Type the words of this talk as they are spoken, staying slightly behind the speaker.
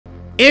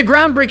In a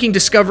groundbreaking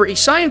discovery,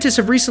 scientists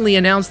have recently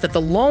announced that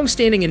the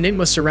long-standing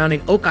enigma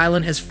surrounding Oak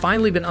Island has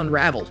finally been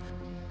unraveled.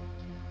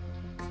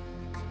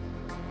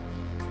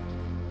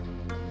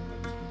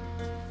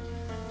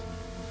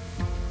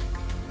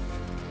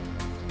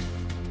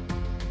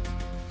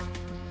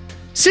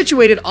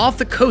 Situated off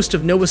the coast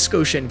of Nova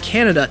Scotia in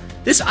Canada,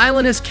 this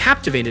island has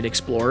captivated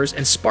explorers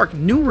and sparked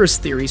numerous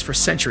theories for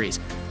centuries.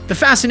 The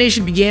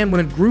fascination began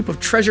when a group of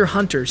treasure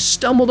hunters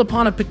stumbled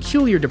upon a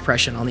peculiar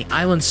depression on the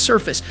island's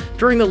surface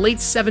during the late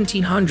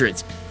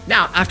 1700s.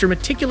 Now, after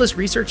meticulous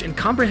research and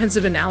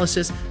comprehensive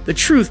analysis, the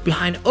truth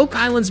behind Oak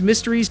Island's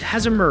mysteries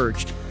has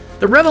emerged.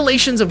 The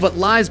revelations of what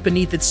lies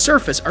beneath its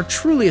surface are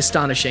truly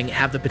astonishing and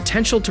have the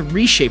potential to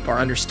reshape our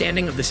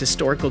understanding of this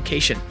historic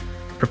location.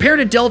 Prepare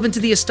to delve into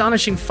the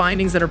astonishing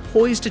findings that are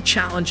poised to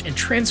challenge and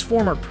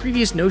transform our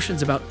previous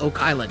notions about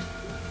Oak Island.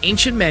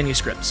 Ancient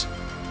manuscripts.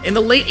 In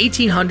the late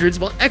 1800s,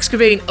 while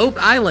excavating Oak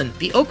Island,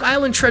 the Oak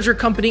Island Treasure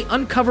Company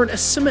uncovered a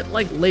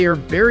cement-like layer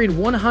buried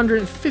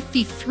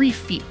 153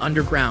 feet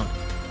underground.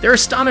 Their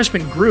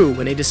astonishment grew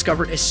when they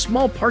discovered a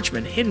small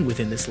parchment hidden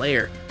within this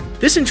layer.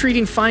 This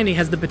intriguing finding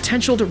has the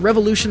potential to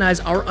revolutionize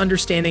our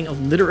understanding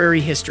of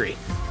literary history.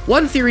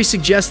 One theory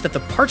suggests that the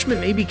parchment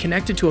may be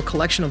connected to a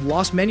collection of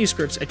lost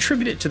manuscripts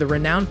attributed to the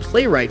renowned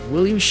playwright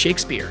William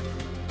Shakespeare.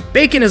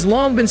 Bacon has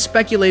long been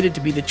speculated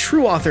to be the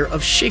true author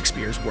of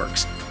Shakespeare's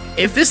works.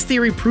 If this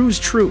theory proves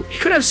true,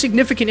 it could have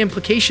significant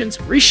implications,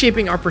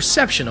 reshaping our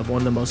perception of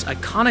one of the most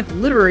iconic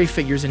literary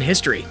figures in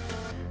history.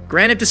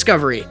 Granite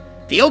discovery.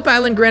 The Oak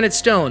Island granite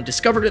stone,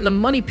 discovered in the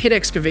Money Pit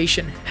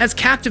excavation, has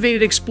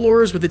captivated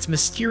explorers with its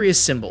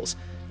mysterious symbols.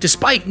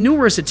 Despite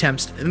numerous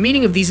attempts, the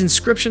meaning of these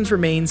inscriptions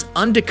remains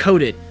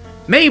undecoded.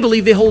 Many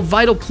believe they hold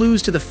vital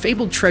clues to the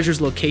fabled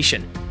treasure's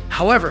location.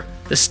 However,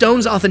 the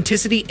stone's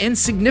authenticity and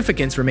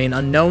significance remain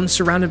unknown,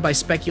 surrounded by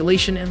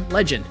speculation and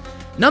legend.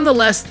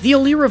 Nonetheless, the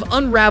allure of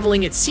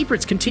unraveling its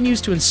secrets continues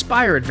to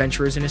inspire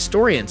adventurers and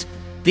historians.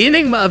 The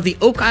enigma of the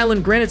Oak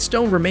Island granite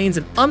stone remains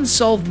an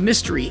unsolved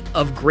mystery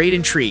of great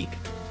intrigue.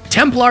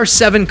 Templar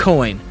 7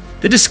 coin.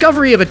 The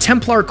discovery of a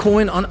Templar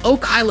coin on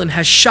Oak Island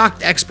has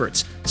shocked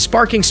experts,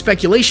 sparking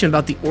speculation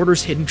about the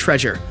Order's hidden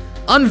treasure.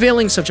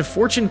 Unveiling such a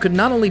fortune could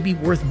not only be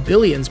worth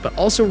billions, but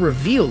also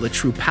reveal the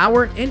true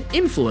power and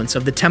influence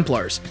of the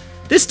Templars.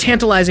 This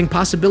tantalizing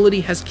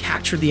possibility has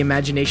captured the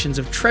imaginations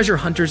of treasure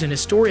hunters and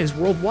historians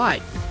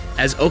worldwide.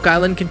 As Oak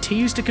Island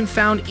continues to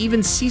confound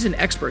even seasoned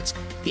experts,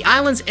 the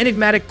island's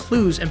enigmatic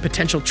clues and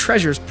potential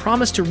treasures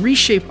promise to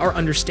reshape our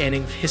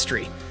understanding of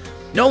history.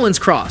 Nolan's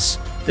Cross.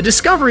 The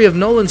discovery of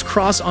Nolan's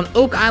Cross on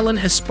Oak Island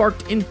has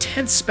sparked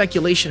intense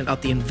speculation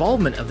about the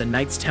involvement of the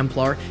Knights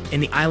Templar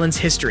in the island's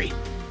history.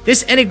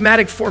 This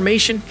enigmatic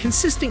formation,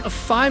 consisting of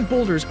 5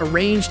 boulders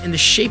arranged in the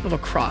shape of a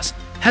cross,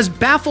 has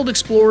baffled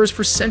explorers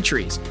for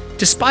centuries.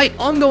 Despite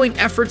ongoing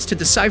efforts to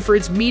decipher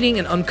its meaning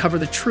and uncover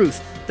the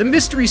truth, the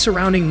mystery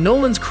surrounding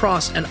Nolan's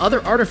Cross and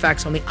other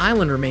artifacts on the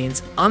island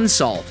remains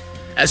unsolved.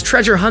 As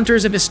treasure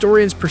hunters and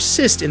historians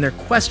persist in their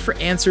quest for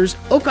answers,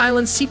 Oak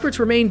Island's secrets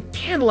remain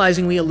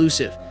tantalizingly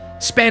elusive.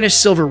 Spanish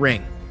silver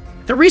ring.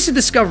 The recent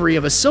discovery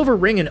of a silver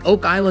ring in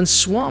Oak Island's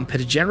swamp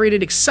has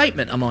generated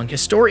excitement among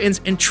historians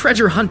and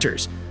treasure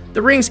hunters.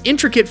 The ring's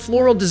intricate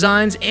floral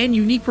designs and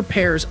unique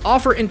repairs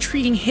offer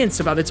intriguing hints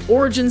about its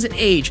origins and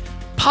age,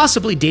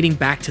 possibly dating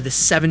back to the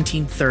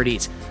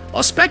 1730s.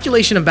 While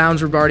speculation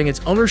abounds regarding its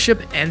ownership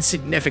and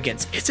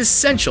significance, it's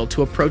essential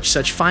to approach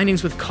such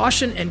findings with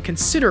caution and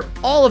consider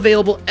all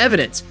available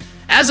evidence.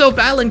 As Oak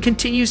Island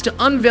continues to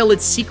unveil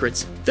its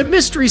secrets, the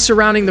mystery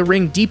surrounding the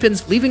ring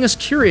deepens, leaving us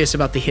curious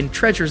about the hidden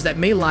treasures that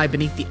may lie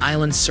beneath the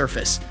island's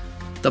surface.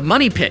 The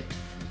Money Pit.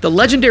 The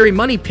legendary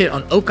Money Pit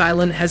on Oak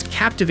Island has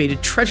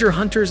captivated treasure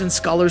hunters and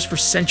scholars for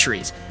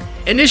centuries.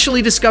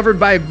 Initially discovered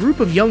by a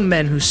group of young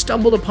men who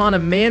stumbled upon a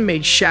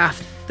man-made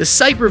shaft, the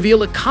site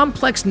revealed a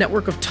complex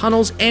network of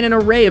tunnels and an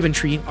array of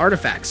intriguing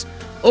artifacts.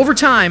 Over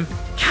time,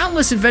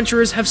 countless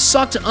adventurers have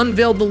sought to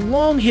unveil the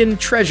long-hidden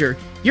treasure,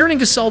 yearning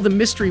to solve the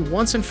mystery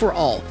once and for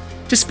all.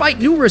 Despite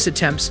numerous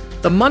attempts,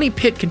 the Money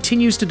Pit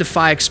continues to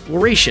defy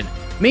exploration,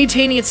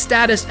 maintaining its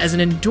status as an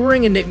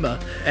enduring enigma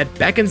that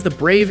beckons the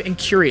brave and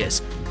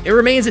curious. It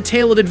remains a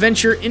tale of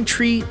adventure,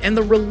 intrigue, and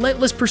the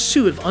relentless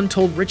pursuit of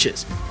untold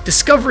riches.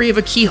 Discovery of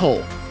a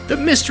keyhole. The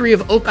mystery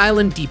of Oak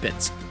Island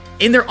deepens.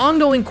 In their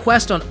ongoing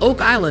quest on Oak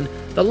Island,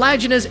 the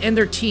𝗟𝗲𝗄 and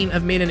their team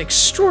have made an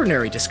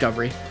extraordinary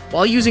discovery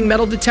while using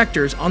metal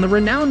detectors on the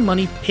renowned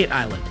Money Pit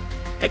Island.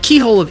 A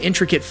keyhole of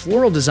intricate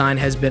floral design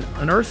has been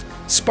unearthed,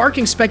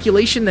 sparking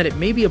speculation that it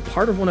may be a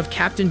part of one of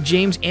Captain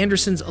James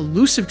Anderson's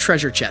elusive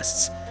treasure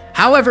chests.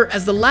 However,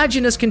 as the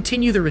𝗟𝗟𝗄s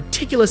continue their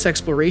meticulous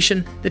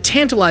exploration, the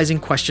tantalizing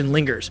question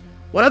lingers.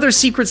 What other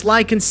secrets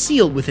lie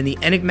concealed within the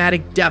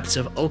enigmatic depths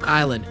of Oak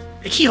Island?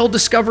 The keyhole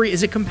discovery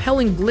is a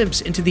compelling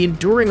glimpse into the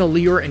enduring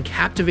allure and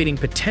captivating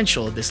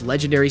potential of this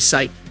legendary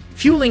site,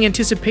 fueling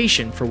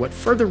anticipation for what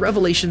further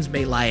revelations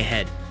may lie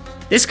ahead.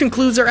 This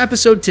concludes our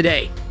episode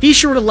today. Be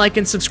sure to like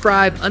and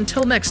subscribe.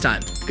 Until next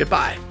time,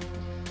 goodbye.